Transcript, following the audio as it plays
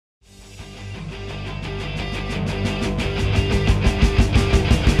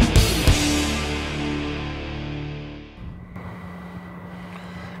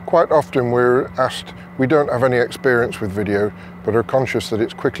Quite often we're asked, we don't have any experience with video, but are conscious that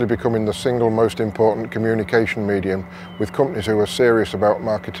it's quickly becoming the single most important communication medium with companies who are serious about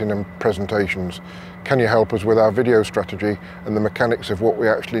marketing and presentations. Can you help us with our video strategy and the mechanics of what we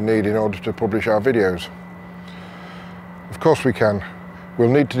actually need in order to publish our videos? Of course we can. We'll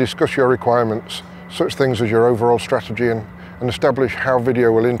need to discuss your requirements, such things as your overall strategy, and establish how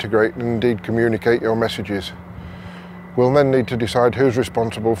video will integrate and indeed communicate your messages. We'll then need to decide who's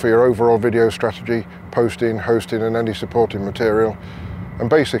responsible for your overall video strategy, posting, hosting and any supporting material, and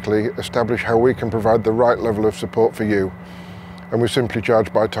basically establish how we can provide the right level of support for you, and we simply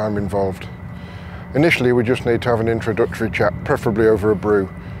charge by time involved. Initially we just need to have an introductory chat, preferably over a brew,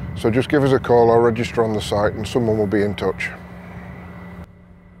 so just give us a call or register on the site and someone will be in touch.